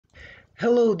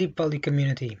Hello Deep Valley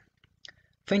community,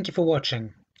 thank you for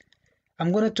watching.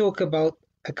 I'm going to talk about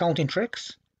accounting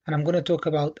tricks and I'm going to talk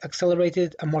about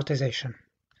accelerated amortization.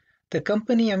 The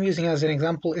company I'm using as an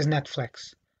example is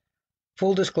Netflix.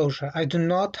 Full disclosure, I do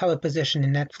not have a position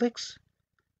in Netflix.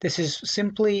 This is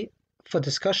simply for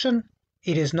discussion.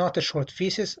 It is not a short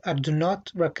thesis. I do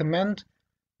not recommend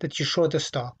that you short the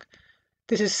stock.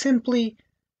 This is simply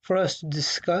for us to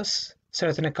discuss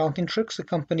certain accounting tricks the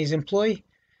companies employ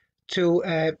to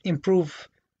improve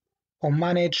or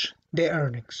manage their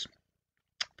earnings.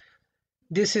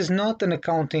 This is not an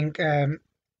accounting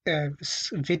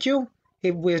video.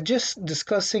 We're just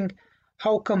discussing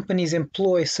how companies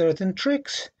employ certain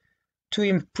tricks to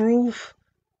improve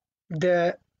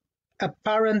the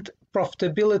apparent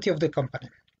profitability of the company.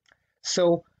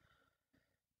 So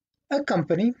a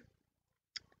company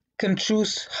can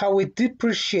choose how it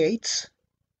depreciates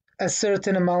a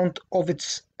certain amount of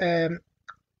its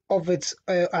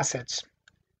assets.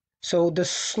 So the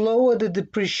slower the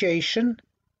depreciation,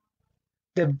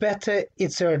 the better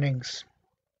its earnings.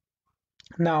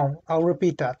 Now, I'll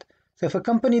repeat that. So if a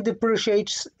company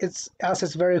depreciates its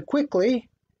assets very quickly,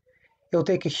 it'll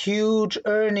take a huge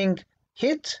earning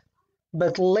hit,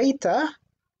 but later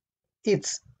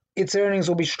its earnings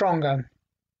will be stronger.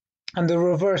 And the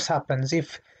reverse happens.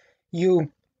 If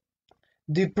you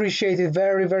depreciate it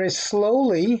very, very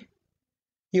slowly,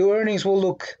 your earnings will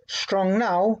look strong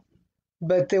now,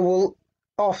 but they will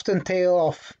often tail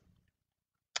off.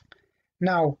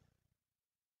 Now,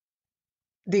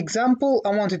 the example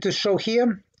I wanted to show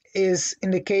here is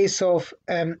in the case of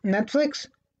Netflix.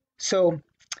 So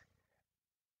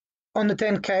on the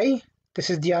 10K, this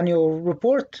is the annual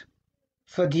report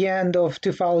for the end of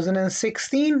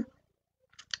 2016.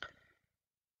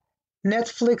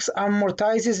 Netflix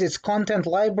amortizes its content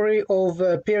library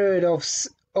over a period of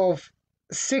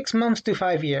 6 months to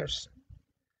 5 years.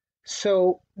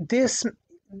 So this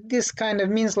kind of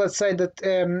means, let's say that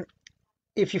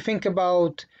if you think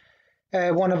about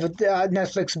one of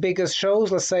Netflix's biggest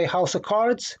shows, let's say House of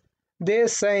Cards, they're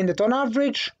saying that on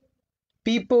average,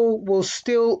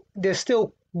 they're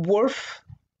still worth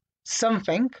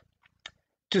something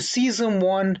to season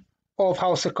 1 of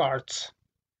House of Cards.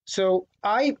 So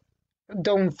I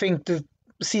don't think that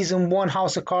season 1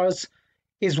 House of Cards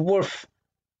is worth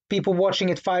people watching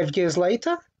it 5 years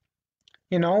later,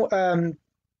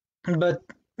 but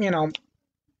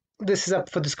this is up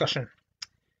for discussion.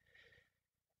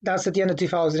 That's at the end of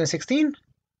 2016.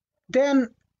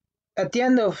 Then at the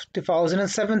end of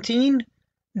 2017,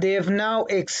 they have now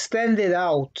extended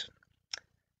out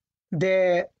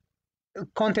their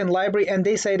content library, and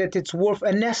they say that it's worth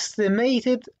an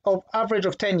estimated average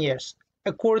of 10 years,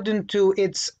 according to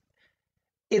its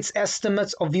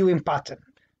estimates of viewing pattern.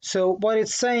 So what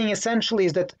it's saying essentially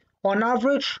is that on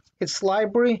average, its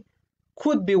library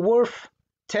could be worth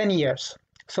 10 years.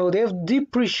 So they've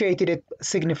depreciated it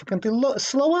significantly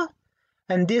slower,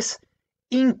 and this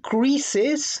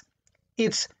increases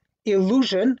its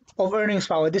illusion of earnings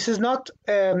power. This is not.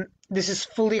 This is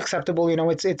fully acceptable.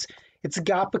 It's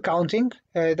GAAP accounting.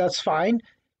 That's fine.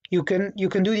 You can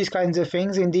do these kinds of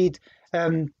things. Indeed,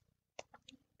 something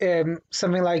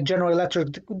like General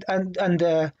Electric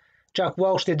and Jack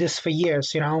Welch did this for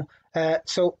years.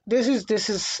 So this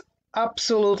is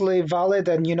absolutely valid,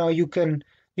 and you can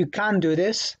do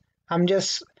this. I'm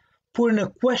just putting a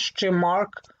question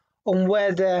mark on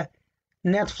whether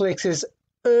Netflix's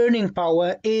earning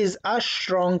power is as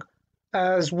strong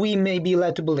as we may be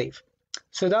led to believe.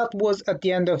 So that was at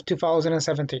the end of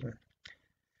 2017.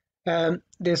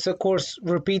 This, of course,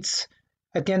 repeats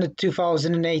at the end of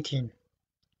 2018.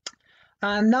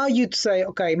 And now you'd say,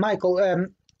 okay, Michael,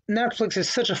 Netflix is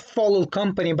such a followed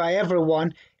company by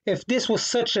everyone. If this was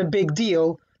such a big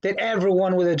deal, that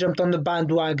everyone would have jumped on the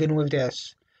bandwagon with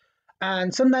this.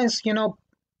 And sometimes,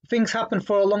 things happen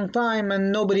for a long time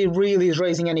and nobody really is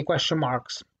raising any question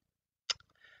marks.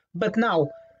 But now,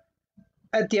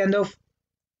 at the end of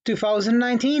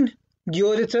 2019, the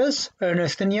auditors,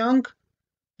 Ernst & Young,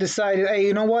 decided, hey,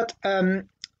 you know what? As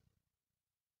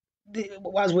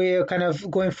we're kind of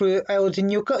going through auditing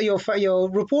your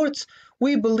reports,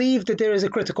 we believe that there is a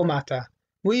critical matter.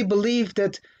 We believe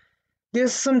that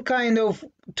there's some kind of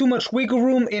too much wiggle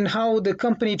room in how the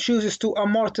company chooses to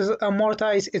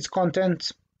amortize its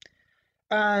content.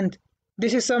 And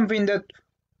this is something that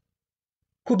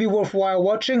could be worthwhile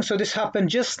watching. So this happened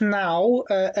just now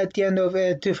at the end of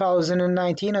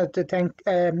 2019 at the 10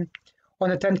 on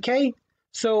the 10K.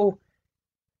 So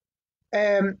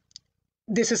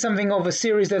this is something of a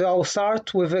series that I'll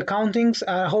start with accountings.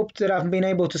 I hope that I've been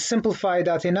able to simplify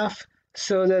that enough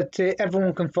so that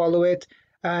everyone can follow it.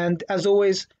 And as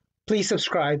always, please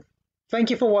subscribe.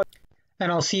 Thank you for watching,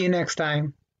 and I'll see you next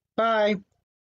time. Bye.